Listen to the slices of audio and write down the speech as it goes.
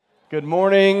Good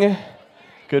morning.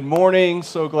 Good morning.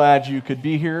 So glad you could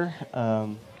be here.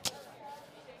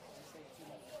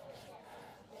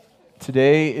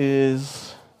 Today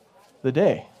is the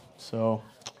day.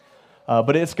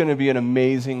 But it's going to be an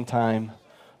amazing time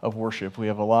of worship. We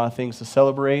have a lot of things to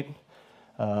celebrate.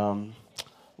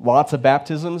 Lots of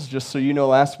baptisms. Just so you know,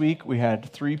 last week we had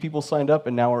 3 people signed up,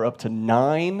 and now we're up to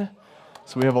 9.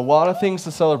 So we have a lot of things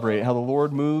to celebrate, how the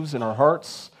Lord moves in our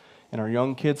hearts, in our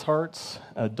young kids' hearts,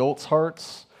 adults'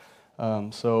 hearts.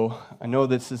 So I know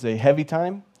this is a heavy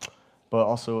time, but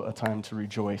also a time to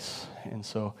rejoice. And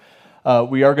so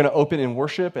we are going to open in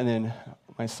worship, and then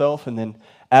myself, and then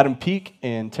Adam Peak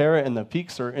and Tara and the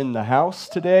Peaks are in the house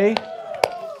today.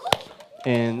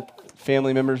 And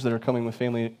family members that are coming with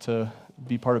family to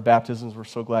be part of baptisms, we're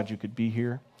so glad you could be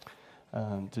here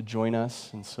to join us.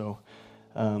 And so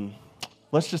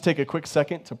let's just take a quick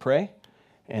second to pray,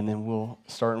 and then we'll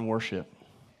start in worship.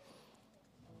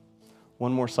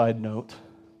 One more side note.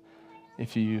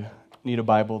 If you need a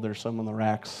Bible, there's some on the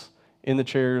racks, in the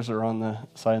chairs, or on the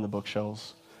side of the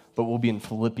bookshelves. But we'll be in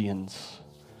Philippians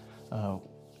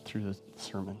through the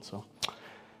sermon. So,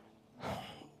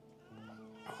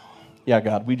 yeah,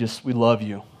 God, we love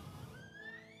you.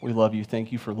 We love you.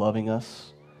 Thank you for loving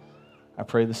us. I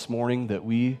pray this morning that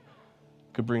we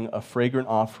could bring a fragrant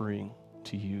offering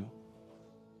to you,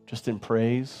 just in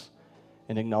praise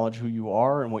and acknowledge who you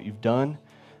are and what you've done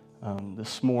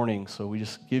this morning. So we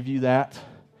just give you that.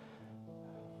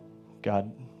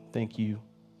 God, thank you.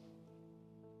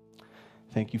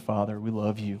 Thank you, Father. We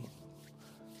love you.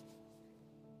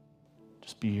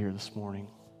 Just be here this morning.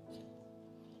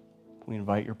 We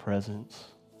invite your presence.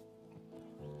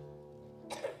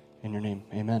 In your name,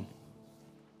 amen.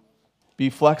 Be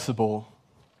flexible.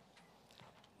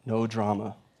 No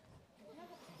drama.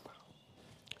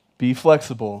 Be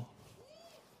flexible.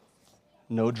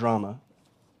 No drama.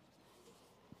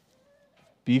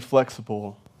 Be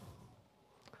flexible.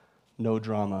 No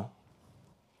drama.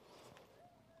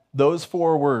 Those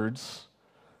 4 words,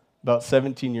 about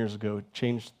 17 years ago,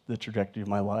 changed the trajectory of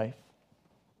my life.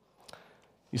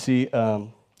 You see, I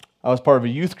was part of a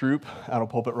youth group out of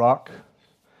Pulpit Rock,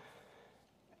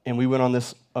 and we went on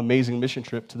this amazing mission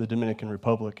trip to the Dominican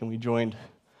Republic, and we joined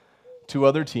 2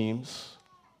 other teams,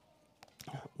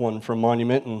 one from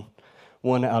Monument and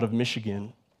one out of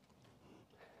Michigan.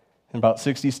 And about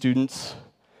 60 students.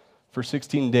 For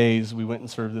 16 days, we went and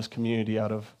served this community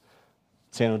out of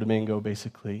Santo Domingo,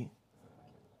 basically.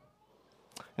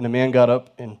 And a man got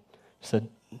up and said,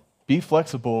 be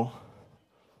flexible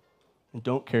and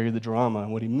don't carry the drama.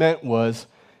 And what he meant was,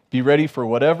 be ready for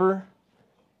whatever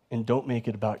and don't make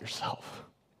it about yourself.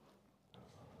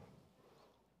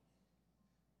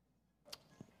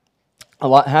 A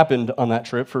lot happened on that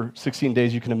trip. For 16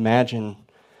 days, you can imagine,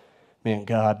 man,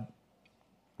 God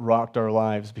rocked our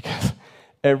lives, because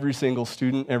every single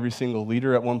student, every single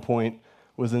leader at one point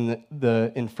was in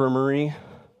the infirmary,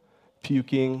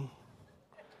 puking,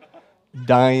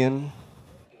 dying.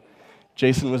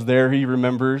 Jason was there, he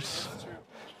remembers.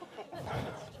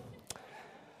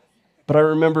 But I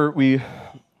remember we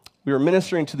were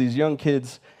ministering to these young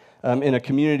kids in a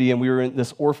community, and we were in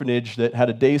this orphanage that had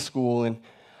a day school, and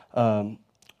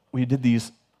we did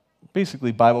these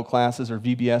basically Bible classes or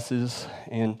VBSs,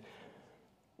 and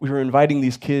we were inviting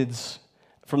these kids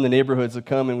from the neighborhoods to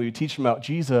come, and we would teach them about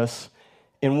Jesus.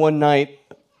 And one night,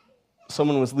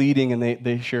 someone was leading, and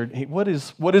they shared, hey, what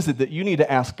is it that you need to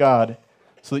ask God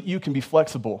so that you can be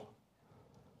flexible?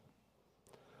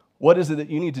 What is it that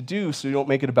you need to do so you don't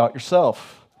make it about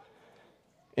yourself?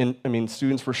 And, I mean,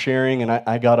 students were sharing, and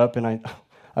I got up, and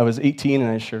I was 18, and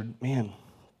I shared, man,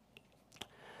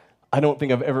 I don't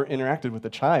think I've ever interacted with a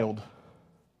child.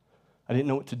 I didn't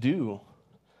know what to do.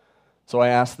 So I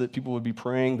asked that people would be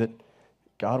praying that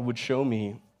God would show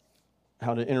me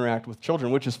how to interact with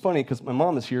children, which is funny because my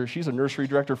mom is here. She's a nursery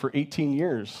director for 18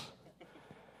 years.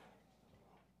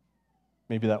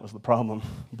 Maybe that was the problem.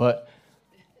 But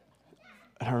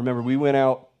I remember we went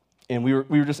out, and we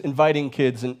were just inviting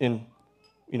kids, and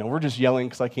you know, we're just yelling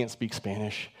because I can't speak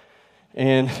Spanish.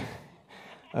 And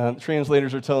the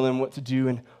translators are telling them what to do,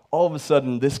 and all of a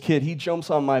sudden, this kid, he jumps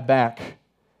on my back,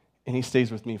 and he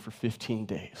stays with me for 15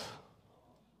 days.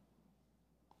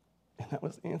 And that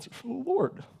was the answer from the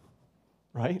Lord,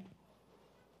 right?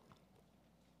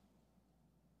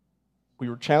 We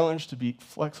were challenged to be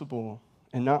flexible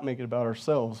and not make it about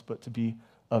ourselves, but to be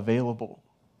available.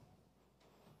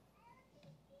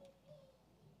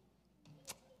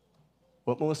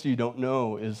 What most of you don't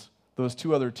know is those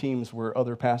 2 other teams were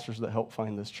other pastors that helped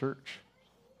find this church.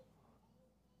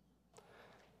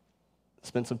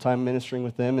 spent some time ministering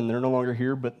with them, and they're no longer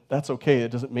here, but that's okay.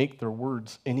 It doesn't make their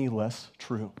words any less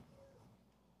true.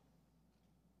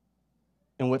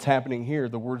 And what's happening here,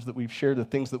 the words that we've shared, the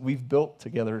things that we've built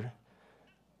together,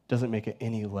 doesn't make it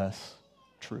any less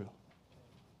true.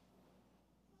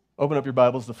 Open up your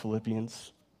Bibles to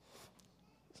Philippians.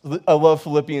 I love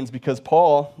Philippians because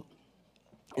Paul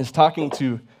is talking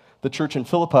to the church in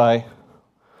Philippi,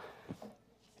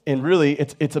 and really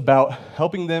it's about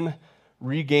helping them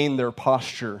regain their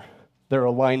posture, their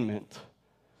alignment.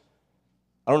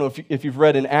 I don't know if you've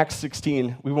read in Acts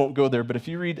 16, we won't go there, but if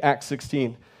you read Acts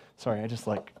 16, sorry, I just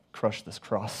crushed this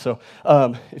cross. So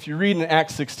if you read in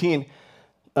Acts 16,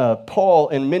 Paul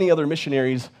and many other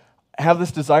missionaries have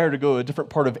this desire to go to a different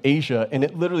part of Asia, and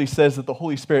it literally says that the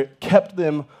Holy Spirit kept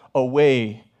them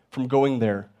away from going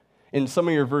there. In some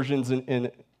of your versions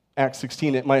in Acts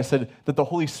 16, it might have said that the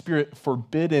Holy Spirit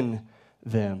forbidden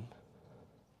them.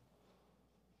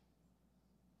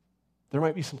 There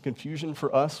might be some confusion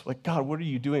for us, like, God, what are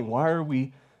you doing? Why are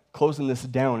we closing this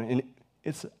down? And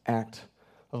it's an act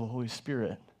of the Holy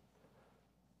Spirit.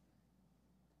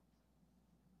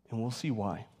 And we'll see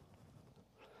why.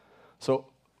 So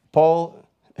Paul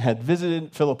had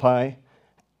visited Philippi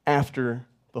after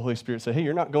the Holy Spirit said, hey,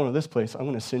 you're not going to this place. I'm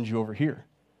going to send you over here.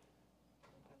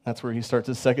 That's where he starts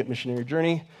his second missionary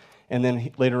journey. And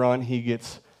then later on, he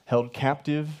gets held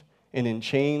captive and in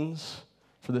chains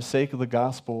for the sake of the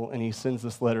gospel, and he sends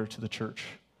this letter to the church,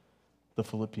 the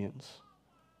Philippians.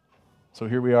 So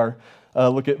here we are.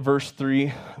 Look at verse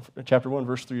 3, chapter 1,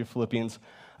 verse 3 of Philippians.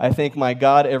 I thank my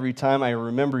God every time I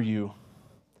remember you.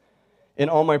 In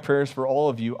all my prayers for all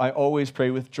of you, I always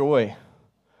pray with joy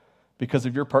because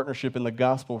of your partnership in the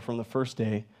gospel from the first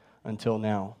day until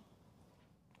now.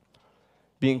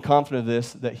 Being confident of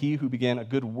this, that he who began a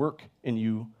good work in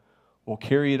you will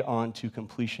carry it on to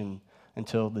completion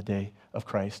until the day of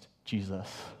Christ Jesus.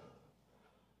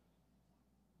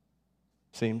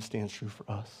 Same stands true for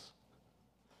us.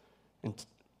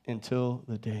 Until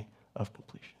the day of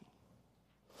completion.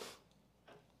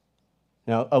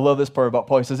 Now, I love this part about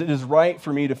Paul. He says, it is right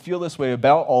for me to feel this way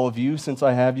about all of you since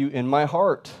I have you in my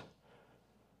heart.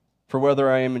 For whether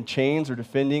I am in chains or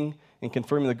defending and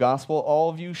confirming the gospel, all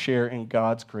of you share in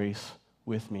God's grace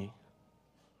with me.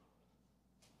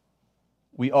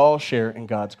 We all share in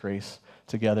God's grace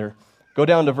together. Go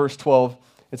down to verse 12.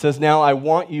 It says, now I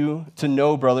want you to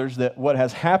know, brothers, that what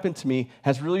has happened to me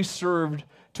has really served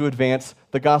to advance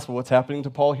the gospel. What's happening to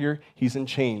Paul here? He's in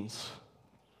chains.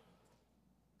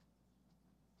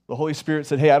 The Holy Spirit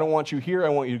said, hey, I don't want you here. I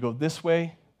want you to go this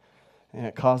way. And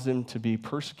it caused him to be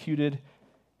persecuted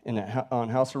and on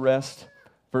house arrest.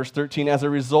 Verse 13, as a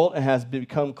result, it has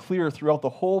become clear throughout the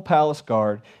whole palace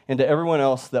guard and to everyone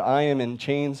else that I am in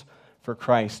chains for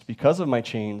Christ. Because of my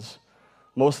chains,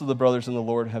 most of the brothers in the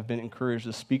Lord have been encouraged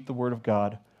to speak the word of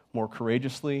God more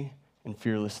courageously and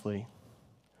fearlessly.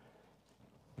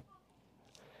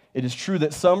 It is true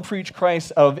that some preach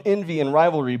Christ out of envy and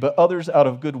rivalry, but others out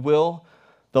of goodwill.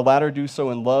 The latter do so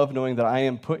in love, knowing that I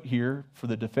am put here for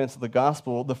the defense of the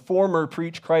gospel. The former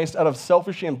preach Christ out of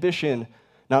selfish ambition,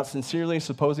 not sincerely,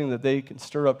 supposing that they can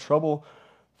stir up trouble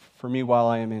for me while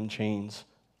I am in chains.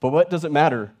 But what does it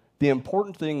matter? The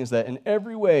important thing is that in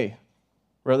every way,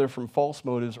 whether from false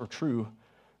motives or true,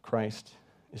 Christ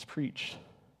is preached.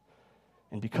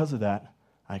 And because of that,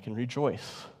 I can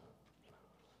rejoice.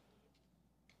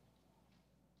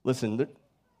 Listen,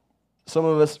 some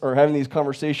of us are having these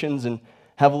conversations and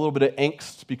have a little bit of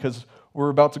angst because we're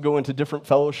about to go into different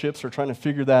fellowships or trying to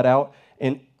figure that out.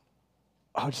 And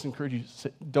I just encourage you,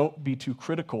 don't be too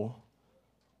critical.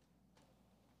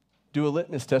 Do a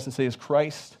litmus test and say, is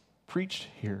Christ preached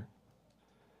here?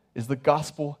 Is the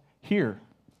gospel here?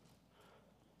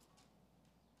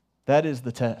 That is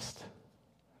the test.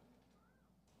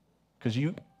 Because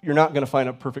you're not going to find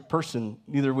a perfect person.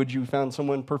 Neither would you find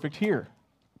someone perfect here.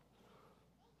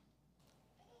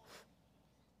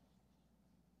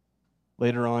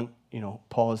 Later on,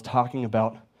 Paul is talking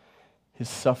about his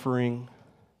suffering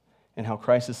and how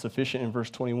Christ is sufficient in verse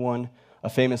 21, a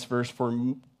famous verse,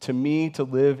 for to me to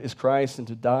live is Christ and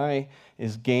to die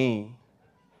is gain.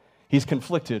 He's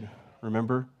conflicted,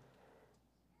 remember?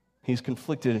 He's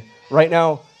conflicted. Right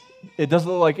now, it doesn't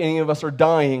look like any of us are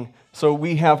dying, so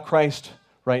we have Christ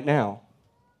right now.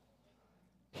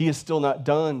 He is still not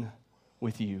done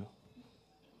with you.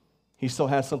 He still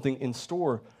has something in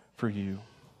store for you.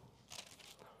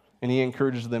 And he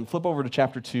encourages them. Flip over to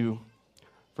chapter 2,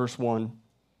 verse 1.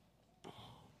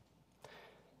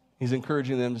 He's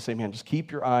encouraging them to say, man, just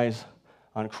keep your eyes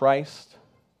on Christ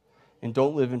and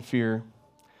don't live in fear.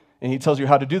 And he tells you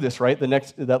how to do this, right?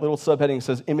 That little subheading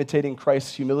says, imitating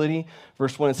Christ's humility.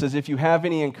 Verse 1, it says, if you have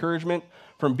any encouragement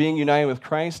from being united with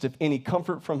Christ, if any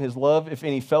comfort from his love, if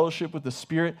any fellowship with the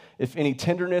Spirit, if any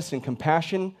tenderness and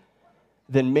compassion,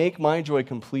 then make my joy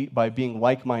complete by being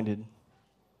like-minded,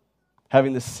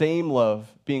 having the same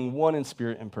love, being one in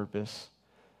spirit and purpose.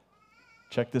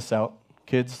 Check this out.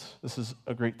 Kids, this is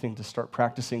a great thing to start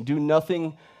practicing. Do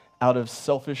nothing out of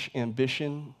selfish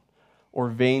ambition or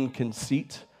vain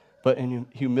conceit, but in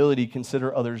humility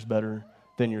consider others better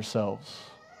than yourselves.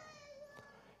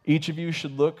 Each of you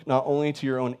should look not only to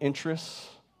your own interests,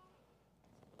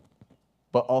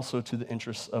 but also to the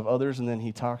interests of others. And then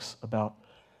he talks about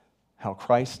how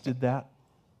Christ did that.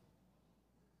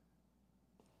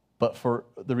 But for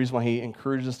the reason why he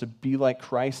encourages us to be like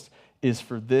Christ is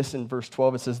for this. In verse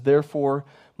 12, it says, therefore,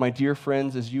 my dear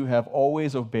friends, as you have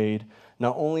always obeyed,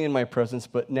 not only in my presence,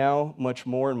 but now much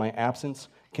more in my absence,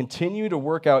 continue to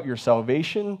work out your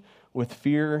salvation with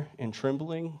fear and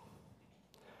trembling.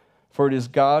 For it is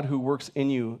God who works in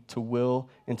you to will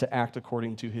and to act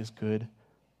according to his good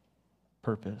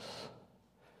purpose.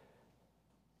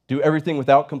 Do everything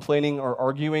without complaining or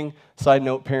arguing. Side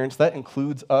note, parents, that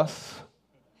includes us,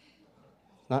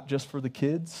 not just for the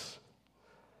kids.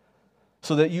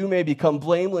 So that you may become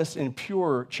blameless and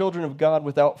pure, children of God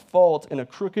without fault in a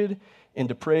crooked and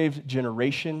depraved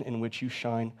generation in which you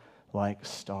shine like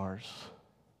stars.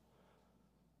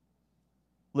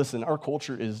 Listen, our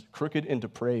culture is crooked and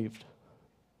depraved.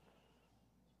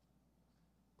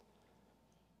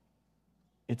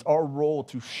 It's our role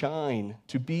to shine,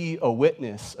 to be a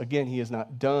witness. Again, he is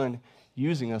not done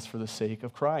using us for the sake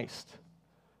of Christ.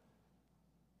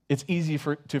 It's easy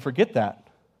to forget that.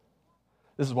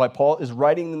 This is why Paul is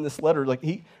writing in this letter. Like,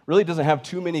 he really doesn't have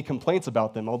too many complaints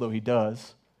about them, although he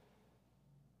does.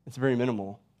 It's very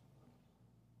minimal.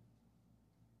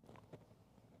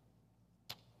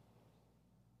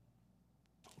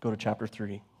 Go to chapter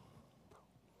 3.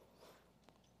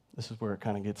 This is where it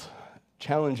kind of gets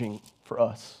challenging for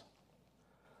us.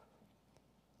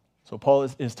 So Paul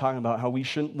is talking about how we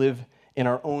shouldn't live in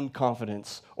our own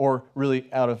confidence or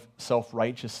really out of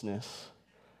self-righteousness,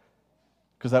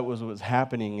 because that was what was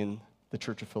happening in the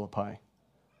church of Philippi.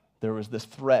 There was this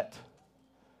threat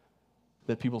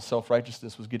that people's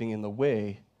self-righteousness was getting in the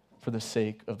way for the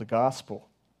sake of the gospel.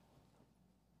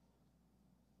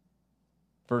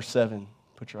 Verse 7.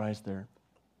 Put your eyes there.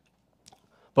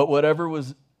 But whatever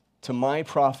was to my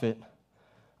profit,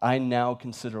 I now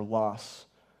consider loss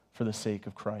for the sake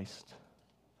of Christ.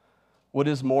 What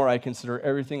is more, I consider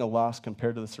everything a loss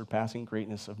compared to the surpassing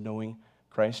greatness of knowing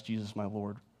Christ Jesus my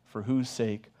Lord, for whose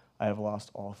sake I have lost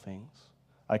all things.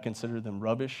 I consider them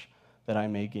rubbish that I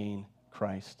may gain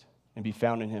Christ and be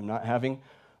found in him, not having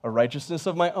a righteousness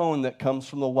of my own that comes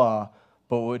from the law,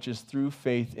 but which is through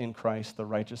faith in Christ, the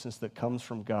righteousness that comes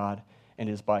from God and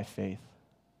is by faith.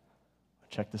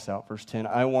 Check this out, verse 10.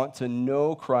 I want to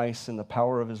know Christ and the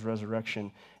power of his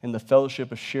resurrection and the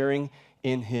fellowship of sharing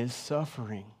in his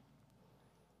suffering.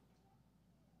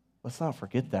 Let's not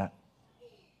forget that.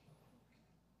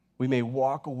 We may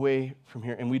walk away from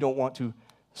here and we don't want to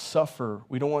suffer.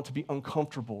 We don't want to be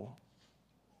uncomfortable.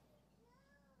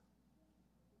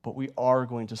 But we are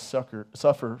going to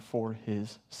suffer for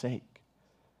his sake.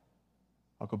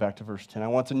 I'll go back to verse 10. I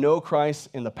want to know Christ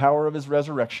in the power of his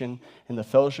resurrection and the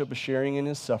fellowship of sharing in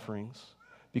his sufferings,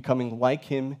 becoming like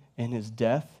him in his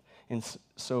death, and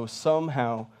so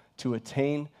somehow to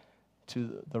attain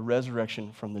to the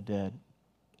resurrection from the dead.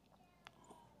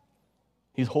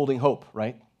 He's holding hope,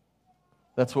 right?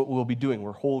 That's what we'll be doing.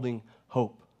 We're holding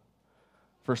hope.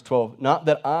 Verse 12, not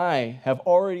that I have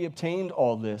already obtained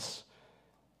all this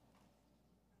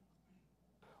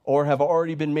or have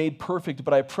already been made perfect,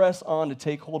 but I press on to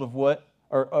take hold of what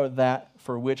or that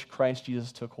for which Christ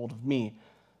Jesus took hold of me.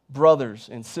 Brothers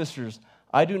and sisters,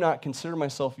 I do not consider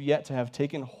myself yet to have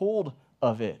taken hold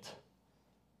of it.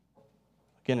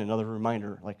 Again, another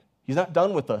reminder, like, he's not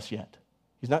done with us yet.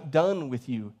 He's not done with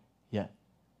you yet.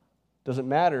 Doesn't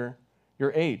matter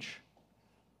your age.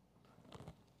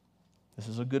 This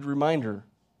is a good reminder.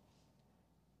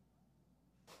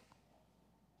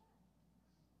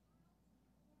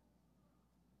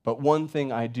 But one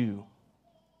thing I do,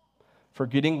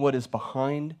 forgetting what is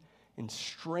behind and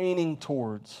straining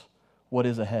towards what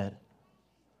is ahead,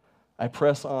 I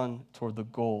press on toward the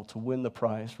goal to win the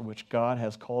prize for which God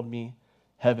has called me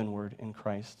heavenward in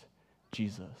Christ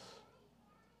Jesus.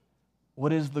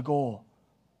 What is the goal?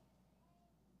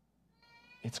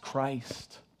 It's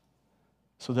Christ,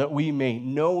 so that we may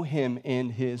know him in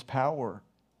his power.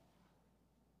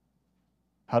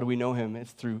 How do we know him?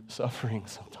 It's through suffering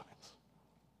sometimes.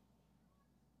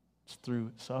 It's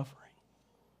through suffering.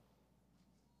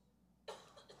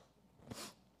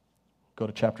 Go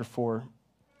to chapter 4.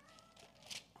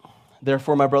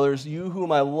 Therefore, my brothers, you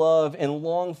whom I love and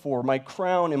long for, my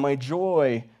crown and my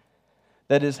joy,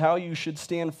 that is how you should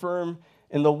stand firm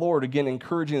in the Lord. Again,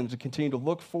 encouraging them to continue to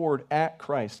look forward at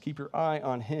Christ. Keep your eye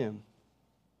on him.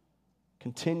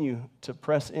 Continue to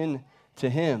press in to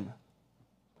him.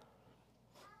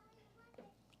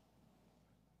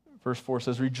 Verse 4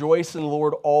 says, rejoice in the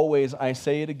Lord always. I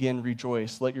say it again,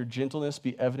 rejoice. Let your gentleness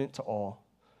be evident to all,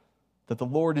 that the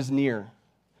Lord is near.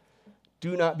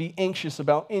 Do not be anxious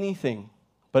about anything,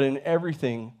 but in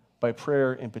everything, by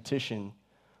prayer and petition,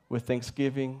 with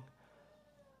thanksgiving,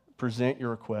 present your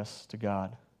requests to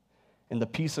God. And the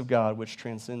peace of God, which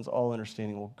transcends all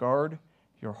understanding, will guard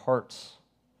your hearts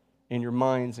and your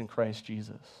minds in Christ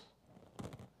Jesus.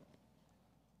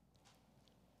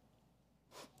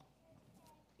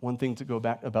 One thing to go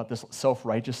back about this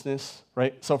self-righteousness,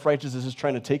 right? Self-righteousness is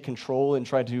trying to take control and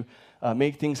try to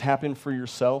make things happen for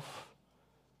yourself,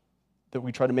 that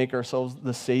we try to make ourselves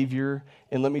the savior.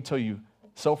 And let me tell you,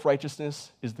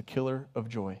 self-righteousness is the killer of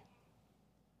joy.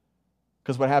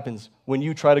 Because what happens when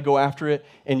you try to go after it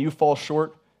and you fall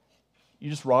short, you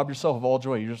just rob yourself of all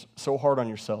joy. You're just so hard on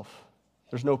yourself.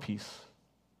 There's no peace.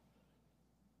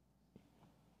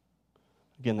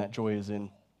 Again, that joy is in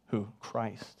who?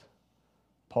 Christ.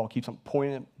 Paul keeps on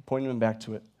pointing them back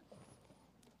to it.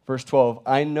 Verse 12,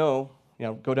 I know,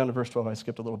 go down to verse 12, I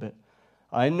skipped a little bit.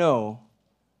 I know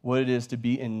what it is to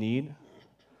be in need.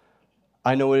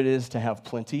 I know what it is to have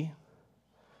plenty.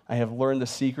 I have learned the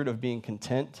secret of being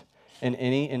content in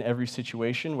any and every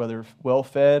situation, whether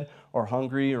well-fed or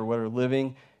hungry or whether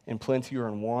living in plenty or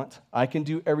in want. I can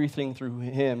do everything through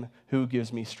him who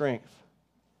gives me strength.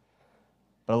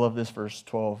 But I love this verse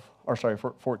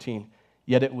 14.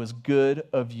 Yet it was good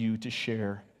of you to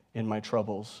share in my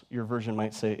troubles. Your version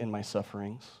might say, in my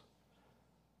sufferings.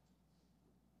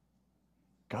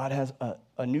 God has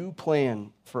a new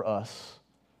plan for us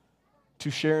to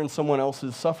share in someone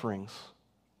else's sufferings,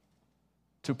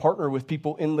 to partner with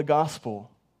people in the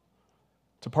gospel,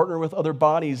 to partner with other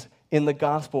bodies in the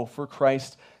gospel for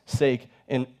Christ's sake.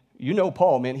 And you know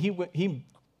Paul, man, he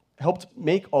helped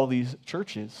make all these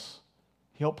churches.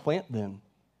 He helped plant them.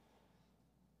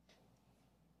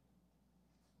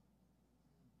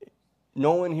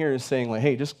 No one here is saying, like,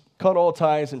 hey, just cut all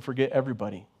ties and forget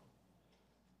everybody.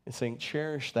 It's saying,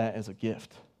 cherish that as a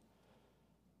gift.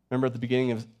 Remember at the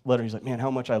beginning of his letter, he's like, man,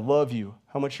 how much I love you,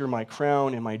 how much you're my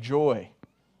crown and my joy.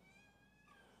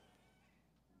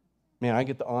 Man, I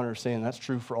get the honor of saying that's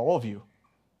true for all of you.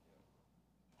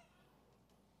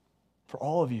 For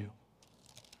all of you.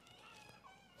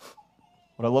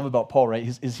 What I love about Paul, right,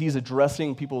 is he's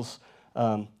addressing people's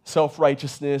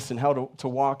self-righteousness and how to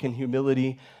walk in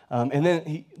humility. And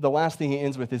then the last thing he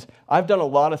ends with is, I've done a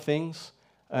lot of things,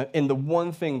 and the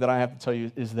one thing that I have to tell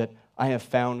you is that I have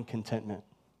found contentment.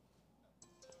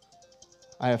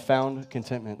 I have found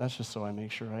contentment. That's just so I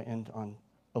make sure I end on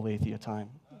Aletheia time.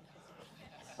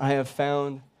 I have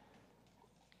found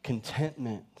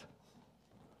contentment.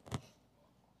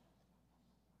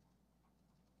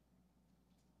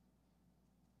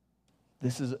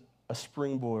 This is a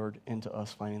springboard into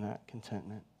us finding that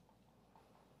contentment.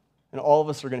 And all of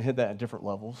us are going to hit that at different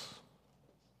levels.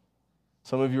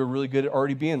 Some of you are really good at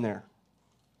already being there.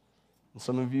 And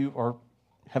some of you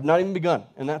have not even begun,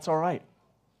 and that's all right.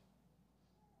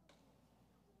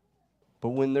 But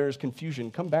when there's confusion,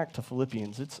 come back to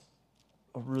Philippians. It's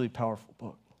a really powerful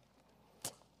book.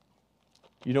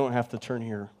 You don't have to turn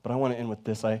here, but I want to end with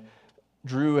this.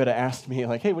 Drew had asked me,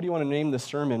 like, hey, what do you want to name this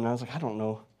sermon? And I was like, I don't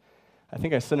know. I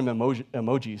think I sent him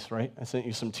emojis, right? I sent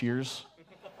you some tears.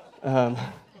 I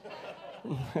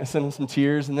sent him some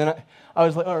tears, and then I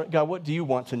was like, all right, God, what do you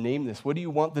want to name this? What do you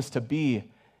want this to be?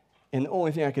 And the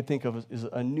only thing I could think of is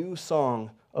a new song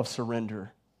of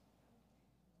surrender.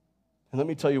 And let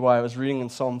me tell you why. I was reading in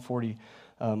Psalm 40.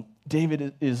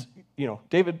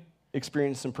 David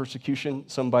experienced some persecution,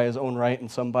 some by his own right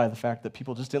and some by the fact that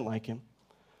people just didn't like him.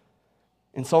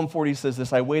 In Psalm 40 says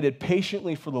this, I waited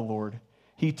patiently for the Lord.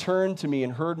 He turned to me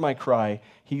and heard my cry.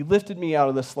 He lifted me out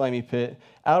of the slimy pit,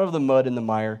 out of the mud and the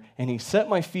mire, and he set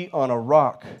my feet on a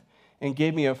rock and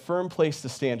gave me a firm place to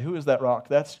stand. Who is that rock?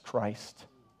 That's Christ.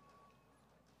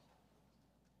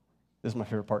 This is my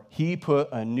favorite part. He put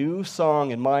a new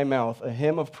song in my mouth, a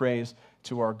hymn of praise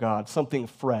to our God. Something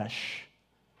fresh,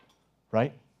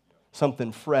 right?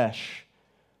 Something fresh.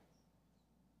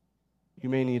 You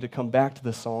may need to come back to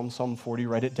the Psalm 40,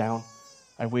 write it down.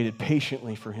 I waited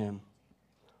patiently for him.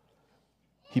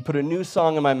 He put a new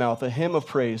song in my mouth, a hymn of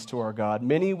praise to our God.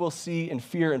 Many will see and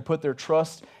fear and put their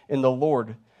trust in the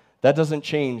Lord. That doesn't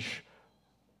change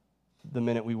the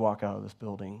minute we walk out of this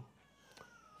building.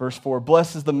 Verse 4,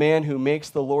 blessed is the man who makes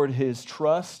the Lord his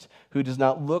trust, who does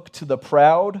not look to the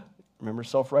proud, remember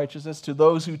self-righteousness, to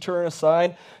those who turn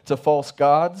aside to false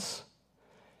gods.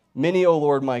 Many, O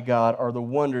Lord my God, are the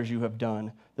wonders you have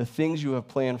done, the things you have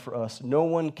planned for us. No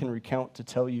one can recount to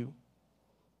tell you.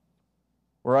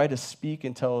 Were I to speak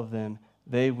and tell of them,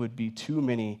 they would be too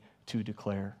many to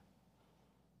declare.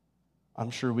 I'm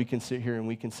sure we can sit here and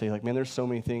we can say, like, man, there's so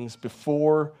many things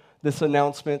before this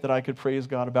announcement that I could praise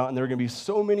God about, and there are going to be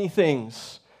so many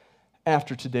things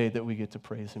after today that we get to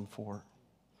praise him for.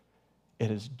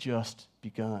 It has just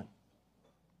begun.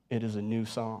 It is a new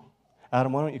song.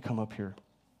 Adam, why don't you come up here?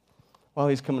 While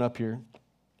he's coming up here,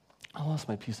 I lost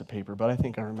my piece of paper, but I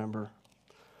think I remember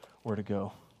where to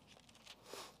go.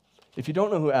 If you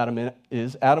don't know who Adam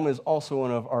is also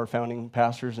one of our founding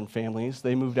pastors and families.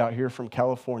 They moved out here from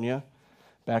California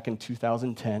back in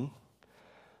 2010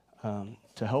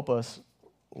 to help us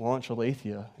launch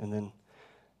Aletheia, and then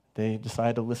they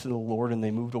decided to listen to the Lord, and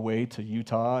they moved away to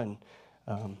Utah, and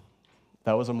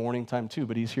that was a morning time too,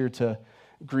 but he's here to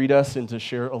greet us and to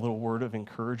share a little word of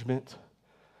encouragement.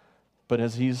 But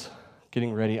as he's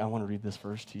getting ready, I want to read this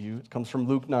verse to you. It comes from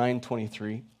Luke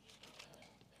 9:23.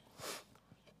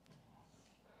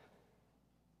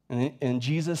 And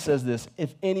Jesus says this,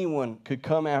 if anyone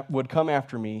would come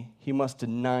after me, he must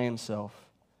deny himself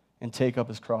and take up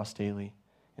his cross daily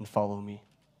and follow me.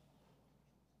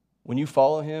 When you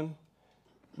follow him,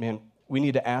 man, we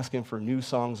need to ask him for new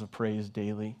songs of praise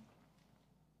daily,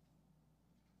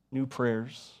 new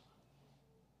prayers,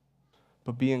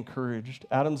 but be encouraged.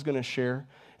 Adam's going to share,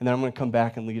 and then I'm going to come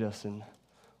back and lead us in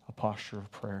a posture of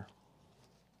prayer.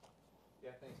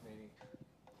 Yeah, thanks, Manny.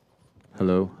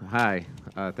 Hello. Hi.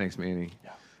 Thanks, Manny.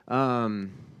 Yeah.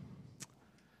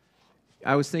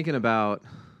 I was thinking about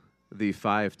the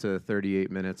 5 to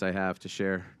 38 minutes I have to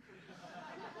share.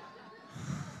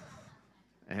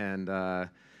 And,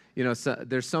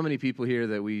 there's so many people here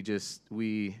that we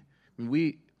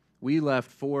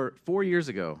left 4 years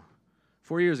ago.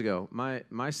 4 years ago,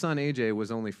 my son AJ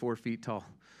was only 4 feet tall,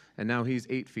 and now he's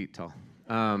 8 feet tall.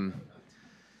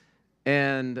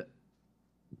 And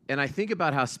I think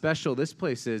about how special this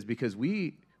place is because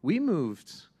we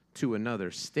moved to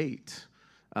another state.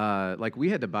 We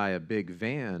had to buy a big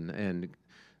van, and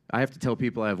I have to tell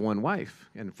people I have 1 wife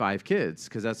and 5 kids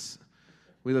because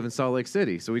we live in Salt Lake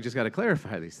City, so we just got to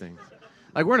clarify these things.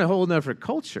 We're in a whole different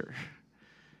culture,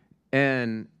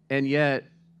 and yet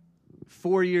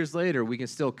 4 years later, we can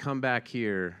still come back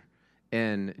here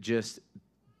and just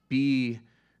be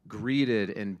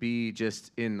greeted and be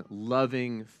just in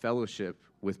loving fellowship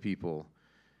with people.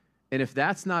 And if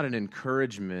that's not an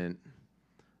encouragement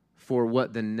for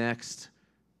what the next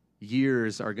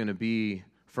years are going to be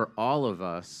for all of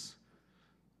us,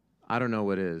 I don't know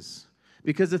what is.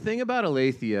 Because the thing about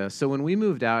Aletheia, so when we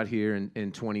moved out here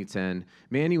in 2010,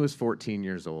 Manny was 14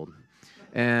 years old.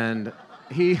 And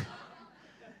he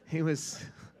was,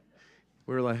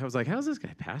 I was like, how's this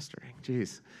guy pastoring?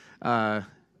 Jeez.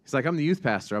 He's like, I'm the youth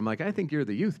pastor. I'm like, I think you're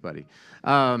the youth, buddy.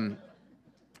 But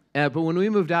when we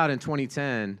moved out in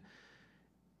 2010,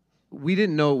 we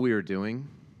didn't know what we were doing.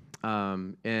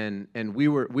 And we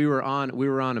were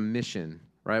on a mission,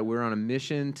 right? We were on a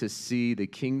mission to see the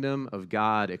kingdom of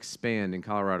God expand in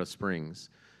Colorado Springs.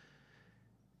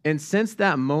 And since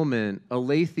that moment,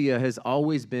 Aletheia has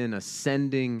always been a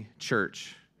sending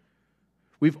church.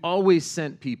 We've always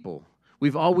sent people.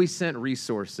 We've always sent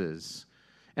resources.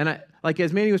 And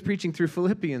as Manny was preaching through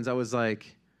Philippians, I was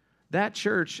like, that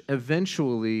church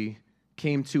eventually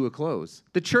came to a close.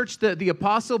 The church that the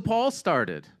Apostle Paul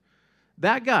started,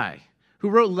 that guy who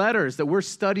wrote letters that we're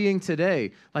studying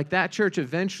today, that church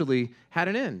eventually had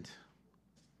an end.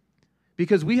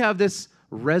 Because we have this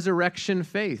resurrection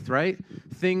faith, right?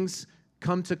 Things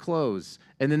come to close,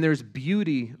 and then there's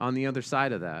beauty on the other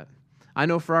side of that. I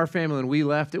know for our family, when we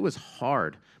left, it was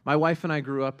hard. My wife and I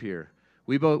grew up here.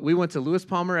 We went to Lewis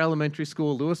Palmer Elementary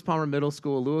School, Lewis Palmer Middle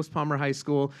School, Lewis Palmer High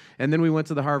School, and then we went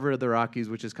to the Harvard of the Rockies,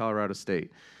 which is Colorado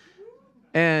State.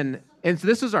 And so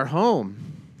this was our home.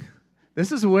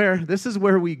 This is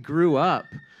where we grew up.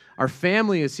 Our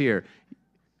family is here.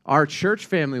 Our church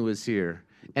family was here.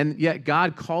 And yet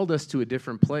God called us to a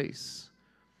different place.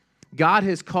 God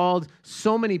has called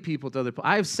so many people to other places.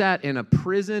 I've sat in a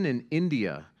prison in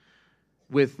India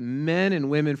with men and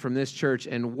women from this church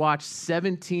and watched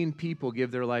 17 people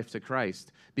give their life to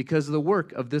Christ because of the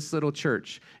work of this little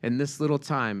church and this little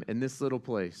time and this little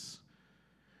place.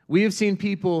 We have seen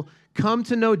people come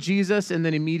to know Jesus and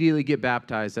then immediately get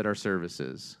baptized at our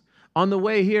services. On the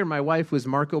way here, my wife was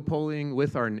Marco Poloing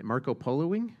with our Marco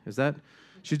Poloing? Is that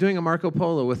She's doing a Marco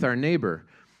Polo with our neighbor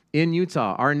in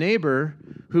Utah. Our neighbor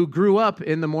who grew up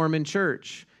in the Mormon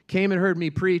church came and heard me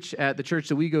preach at the church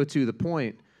that we go to, The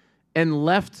Point, and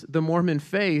left the Mormon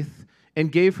faith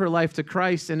and gave her life to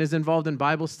Christ and is involved in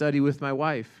Bible study with my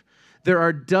wife. There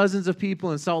are dozens of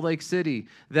people in Salt Lake City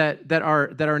that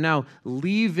are now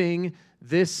leaving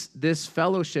this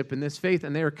fellowship and this faith,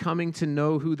 and they are coming to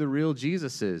know who the real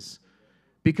Jesus is,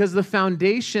 because the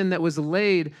foundation that was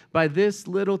laid by this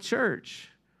little church.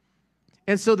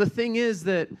 And so the thing is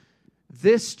that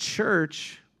this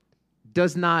church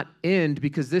does not end,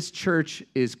 because this church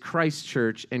is Christ's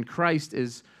church, and Christ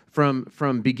is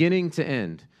from beginning to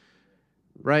end,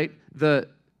 right?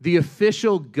 The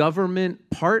official government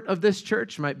part of this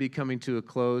church might be coming to a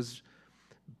close,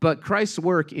 but Christ's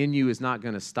work in you is not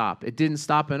going to stop. It didn't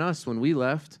stop in us when we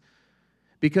left,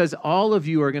 because all of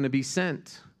you are going to be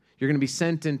sent. You're going to be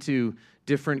sent into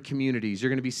different communities. You're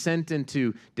going to be sent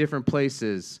into different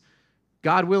places.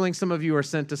 God willing, some of you are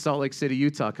sent to Salt Lake City,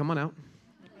 Utah. Come on out.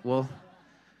 We'll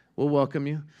welcome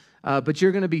you. But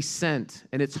you're going to be sent,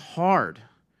 and it's hard.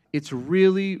 It's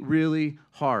really, really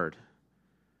hard.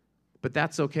 But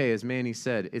that's okay, as Manny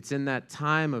said. It's in that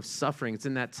time of suffering, it's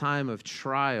in that time of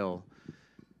trial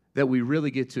that we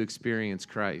really get to experience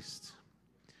Christ.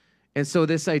 And so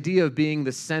this idea of being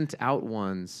the sent out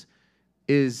ones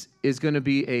is going to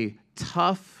be a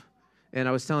tough, and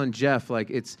I was telling Jeff,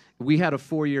 we had a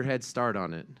 4-year head start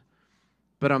on it.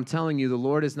 But I'm telling you, the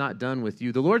Lord is not done with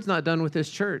you. The Lord's not done with this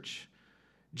church.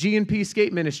 G&P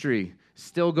Skate Ministry,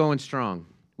 still going strong.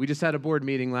 We just had a board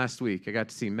meeting last week. I got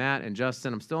to see Matt and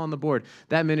Justin. I'm still on the board.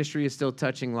 That ministry is still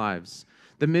touching lives.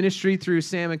 The ministry through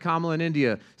Sam and Kamala in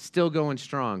India, still going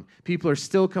strong. People are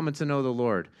still coming to know the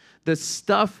Lord. The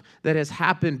stuff that has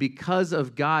happened because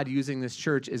of God using this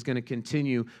church is going to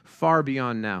continue far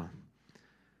beyond now.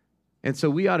 And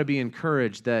so we ought to be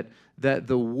encouraged that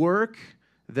the work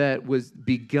that was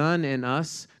begun in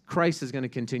us, Christ is going to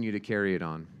continue to carry it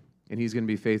on. And he's going to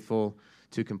be faithful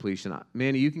to completion.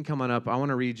 Manny, you can come on up. I want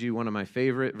to read you one of my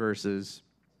favorite verses.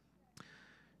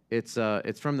 It's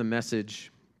from the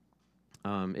Message.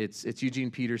 It's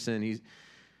Eugene Peterson. His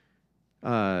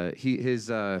I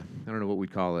don't know what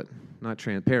we'd call it,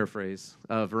 paraphrase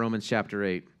of Romans chapter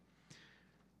 8.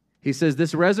 He says,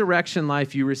 "This resurrection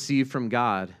life you receive from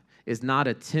God is not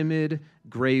a timid,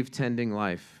 grave-tending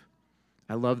life."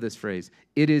 I love this phrase.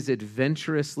 "It is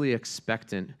adventurously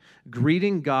expectant,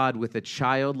 greeting God with a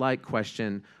childlike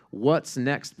question, 'What's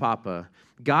next, Papa?'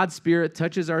 God's Spirit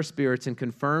touches our spirits and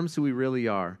confirms who we really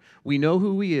are. We know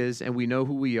who He is, and we know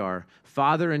who we are,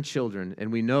 Father and children,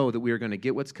 and we know that we are going to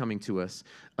get what's coming to us,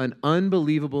 an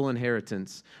unbelievable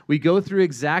inheritance. We go through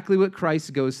exactly what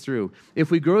Christ goes through.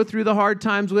 If we go through the hard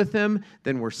times with Him,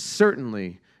 then we're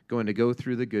certainly going to go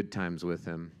through the good times with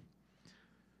Him."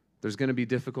 There's going to be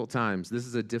difficult times. This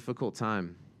is a difficult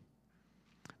time.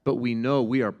 But we know,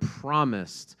 we are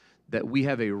promised that we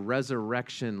have a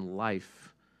resurrection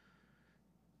life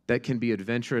that can be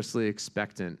adventurously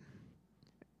expectant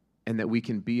and that we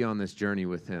can be on this journey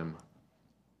with Him.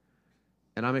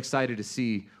 And I'm excited to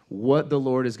see what the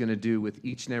Lord is going to do with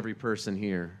each and every person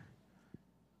here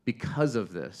because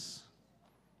of this,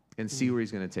 and see where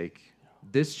He's going to take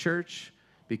this church,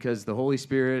 because the Holy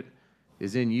Spirit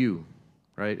is in you.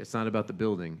 Right? It's not about the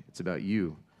building. It's about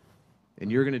you.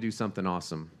 And you're going to do something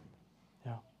awesome.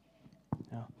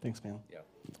 Yeah. Thanks, man. Yeah.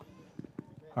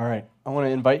 All right. I want to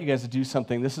invite you guys to do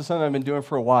something. This is something I've been doing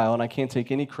for a while, and I can't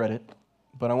take any credit,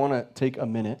 but I want to take a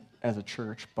minute as a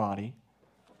church body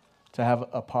to have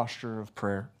a posture of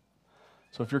prayer.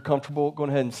 So if you're comfortable, go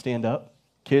ahead and stand up.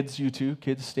 Kids, you too.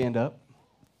 Kids, stand up.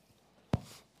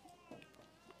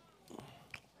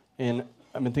 And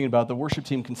I've been thinking about the worship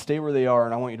team can stay where they are,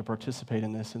 and I want you to participate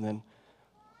in this, and then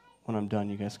when I'm done,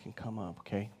 you guys can come up,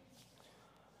 okay?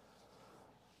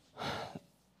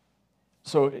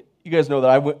 So you guys know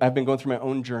that I've been going through my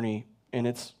own journey, and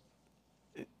it's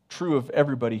true of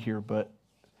everybody here, but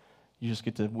you just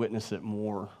get to witness it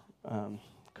more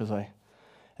because I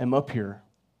am up here.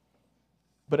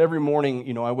 But every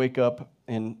morning, I wake up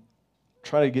and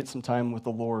try to get some time with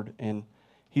the Lord, and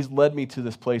He's led me to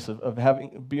this place of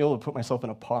being able to put myself in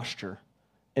a posture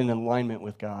in alignment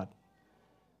with God.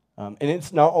 And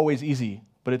it's not always easy,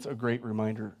 but it's a great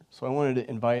reminder. So I wanted to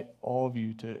invite all of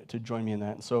you to join me in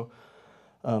that. And so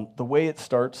the way it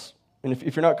starts, and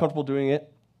if you're not comfortable doing it,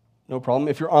 no problem.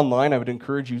 If you're online, I would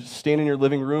encourage you to stand in your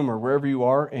living room or wherever you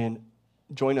are and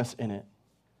join us in it.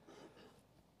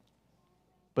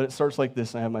 But it starts like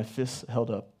this, and I have my fists held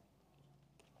up.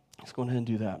 Let's go ahead and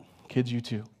do that. Kids, you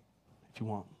too, if you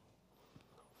want.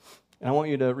 And I want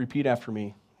you to repeat after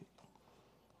me,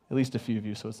 at least a few of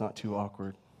you, so it's not too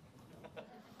awkward.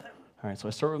 All right, so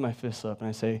I start with my fists up and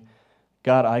I say,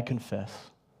 God, I confess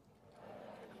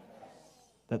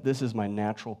that this is my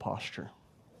natural posture,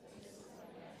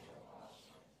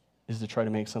 is to try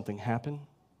to make something happen,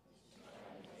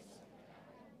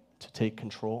 to take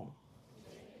control,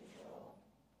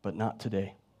 but not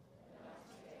today.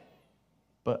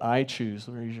 But I choose,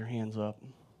 raise your hands up,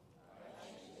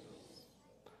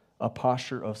 a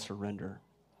posture of surrender.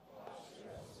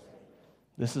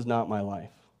 This is not my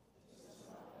life.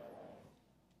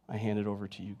 I hand it over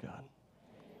to you, God.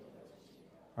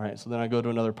 All right, so then I go to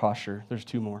another posture. There's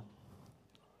two more.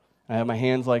 I have my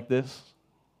hands like this,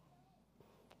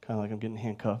 kind of like I'm getting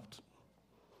handcuffed.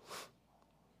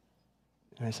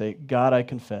 And I say, God, I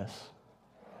confess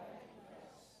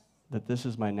that this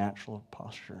is my natural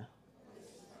posture,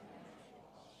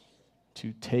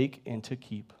 to take and to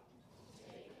keep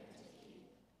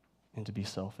and to be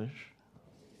selfish.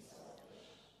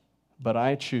 But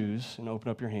I choose, and open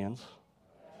up your hands,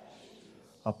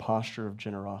 a posture of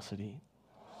generosity.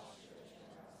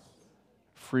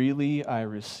 Freely I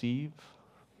receive,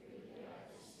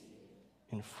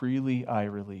 and freely I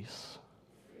release.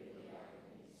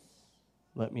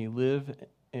 Let me live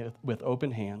with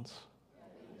open hands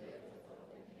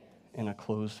in a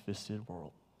closed-fisted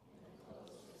world.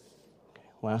 Okay,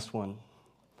 last one.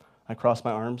 I cross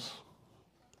my arms.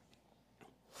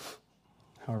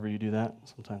 However you do that,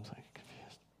 sometimes I get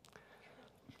confused.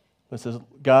 It says,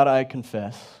 God, I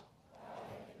confess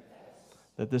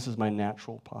that this is my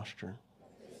natural posture,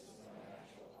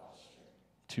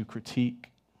 to critique,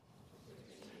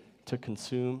 to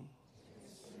consume,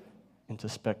 and to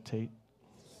spectate.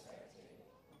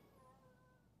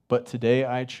 But today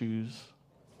I choose,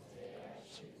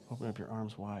 open up your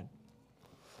arms wide.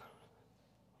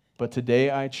 But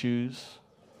today I choose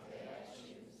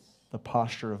the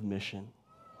posture of mission.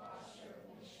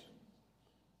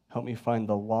 Help me find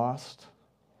the lost,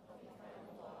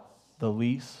 the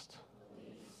least,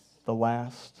 the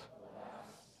last,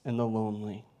 and the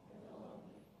lonely.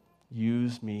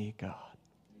 Use me, God.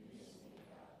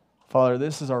 Father,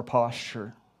 this is our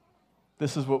posture.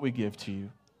 This is what we give to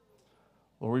you.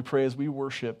 Lord, we pray as we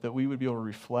worship that we would be able to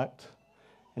reflect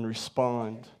and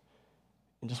respond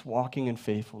and just walking in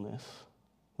faithfulness.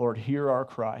 Lord, hear our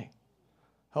cry.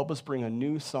 Help us bring a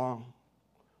new song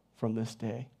from this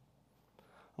day.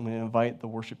 I'm going to invite the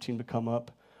worship team to come up.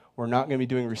 We're not going to be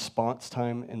doing response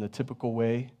time in the typical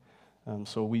way.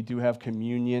 So we do have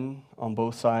communion on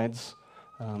both sides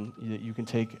that you can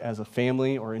take as a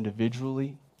family or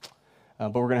individually.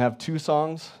 But we're going to have two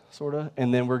songs, sort of,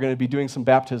 and then we're going to be doing some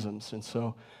baptisms. And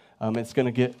so it's going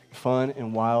to get fun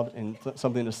and wild and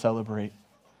something to celebrate.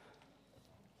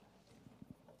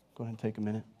 Go ahead and take a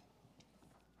minute.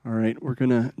 All right,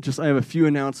 I have a few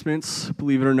announcements,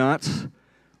 believe it or not.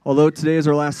 Although today is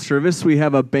our last service, we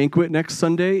have a banquet next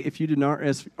Sunday. If you did not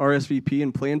RSVP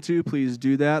and plan to, please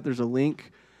do that. There's a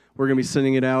link. We're going to be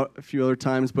sending it out a few other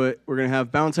times, but we're going to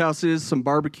have bounce houses, some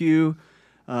barbecue,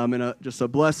 and just a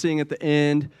blessing at the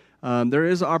end. There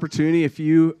is an opportunity if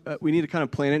we need to kind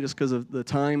of plan it just because of the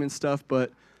time and stuff,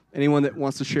 but anyone that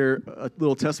wants to share a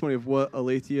little testimony of what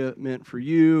Aletheia meant for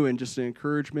you and just an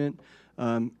encouragement,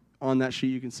 on that sheet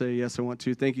you can say, yes, I want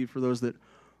to. Thank you for those that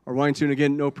are wanting to. And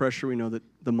again, no pressure. We know that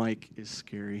the mic is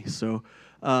scary. So,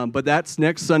 but that's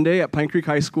next Sunday at Pine Creek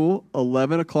High School,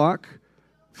 11 o'clock.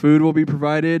 Food will be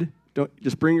provided. Don't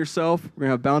just bring yourself. We're going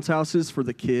to have bounce houses for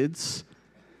the kids.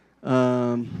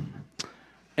 And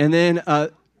then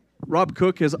Rob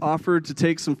Cook has offered to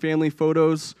take some family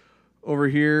photos over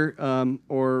here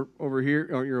or over here.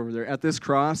 Oh, you're over there at this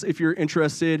cross. If you're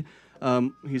interested,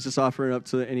 he's just offering it up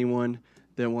to anyone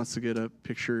that wants to get a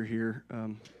picture here,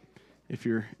 if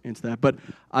you're into that. But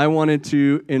I wanted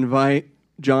to invite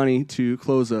Johnny to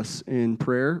close us in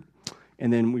prayer,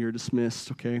 and then we are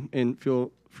dismissed, okay? And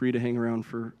feel free to hang around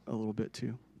for a little bit,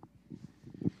 too.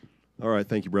 All right,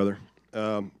 thank you, brother.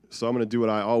 So I'm going to do what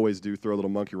I always do, throw a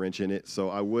little monkey wrench in it. So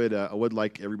I would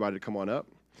like everybody to come on up,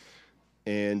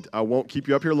 and I won't keep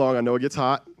you up here long. I know it gets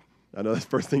hot. I know that's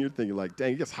the first thing you're thinking, like,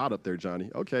 dang, it gets hot up there, Johnny.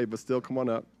 Okay, but still, come on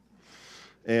up.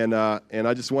 And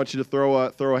I just want you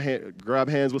to grab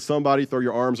hands with somebody, throw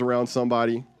your arms around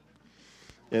somebody,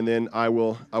 and then I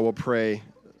will pray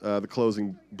the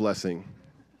closing blessing.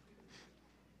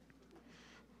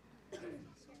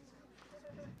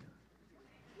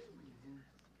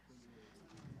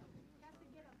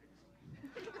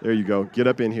 There you go. Get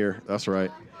up in here. That's right.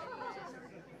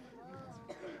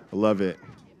 I love it.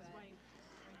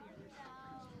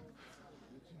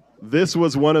 This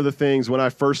was one of the things when I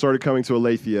first started coming to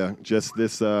Aletheia, just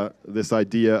this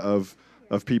idea of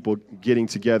people getting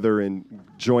together and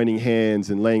joining hands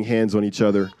and laying hands on each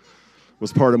other.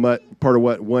 was part of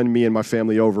what won me and my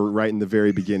family over right in the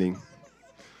very beginning.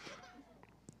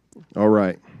 All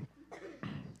right.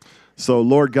 So,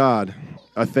 Lord God,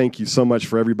 I thank you so much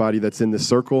for everybody that's in this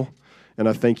circle, and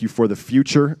I thank you for the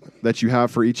future that you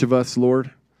have for each of us,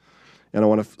 Lord. And I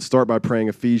want to start by praying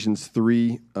Ephesians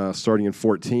 3, starting in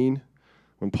 14,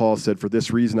 when Paul said, "For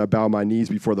this reason I bow my knees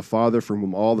before the Father, from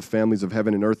whom all the families of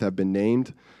heaven and earth have been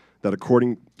named, that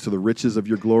according to the riches of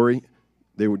your glory,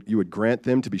 you would grant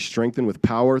them to be strengthened with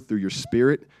power through your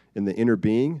Spirit in the inner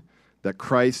being, that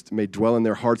Christ may dwell in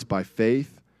their hearts by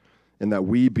faith, and that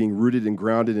we, being rooted and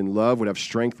grounded in love, would have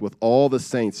strength with all the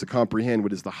saints to comprehend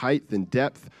what is the height and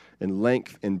depth and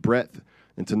length and breadth,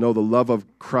 and to know the love of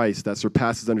Christ that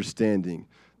surpasses understanding,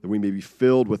 that we may be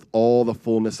filled with all the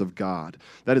fullness of God."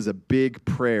 That is a big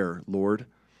prayer, Lord.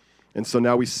 And so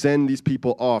now we send these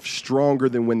people off stronger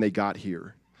than when they got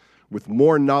here, with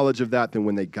more knowledge of that than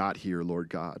when they got here, Lord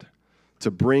God, to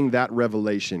bring that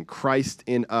revelation, Christ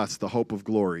in us, the hope of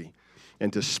glory,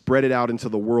 and to spread it out into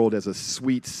the world as a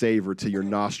sweet savor to your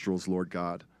nostrils, Lord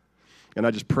God. And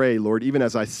I just pray, Lord, even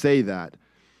as I say that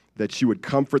you would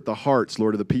comfort the hearts,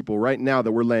 Lord, of the people right now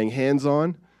that we're laying hands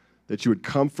on, that you would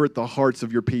comfort the hearts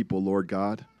of your people, Lord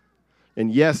God.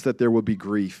 And yes, that there will be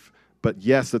grief, but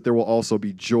yes, that there will also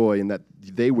be joy, and that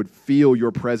they would feel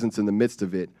your presence in the midst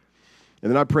of it. And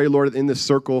then I pray, Lord, in this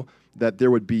circle, that there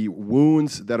would be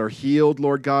wounds that are healed,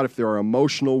 Lord God, if there are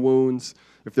emotional wounds,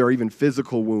 if there are even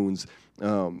physical wounds.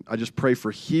 I just pray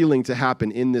for healing to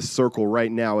happen in this circle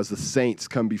right now as the saints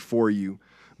come before you,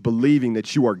 believing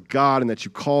that you are God and that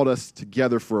you called us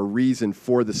together for a reason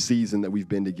for the season that we've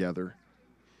been together.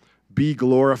 Be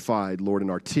glorified, Lord,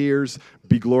 in our tears.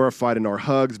 Be glorified in our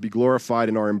hugs. Be glorified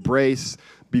in our embrace.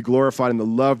 Be glorified in the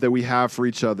love that we have for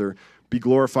each other. Be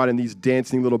glorified in these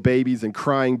dancing little babies and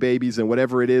crying babies and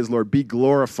whatever it is, Lord. Be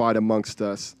glorified amongst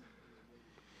us.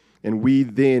 And we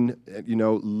then,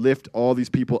 lift all these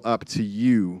people up to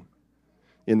you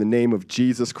in the name of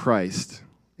Jesus Christ.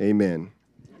 Amen.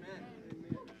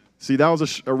 Amen. See, that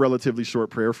was a relatively short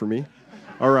prayer for me.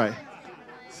 All right.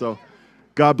 So,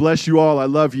 God bless you all. I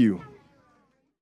love you.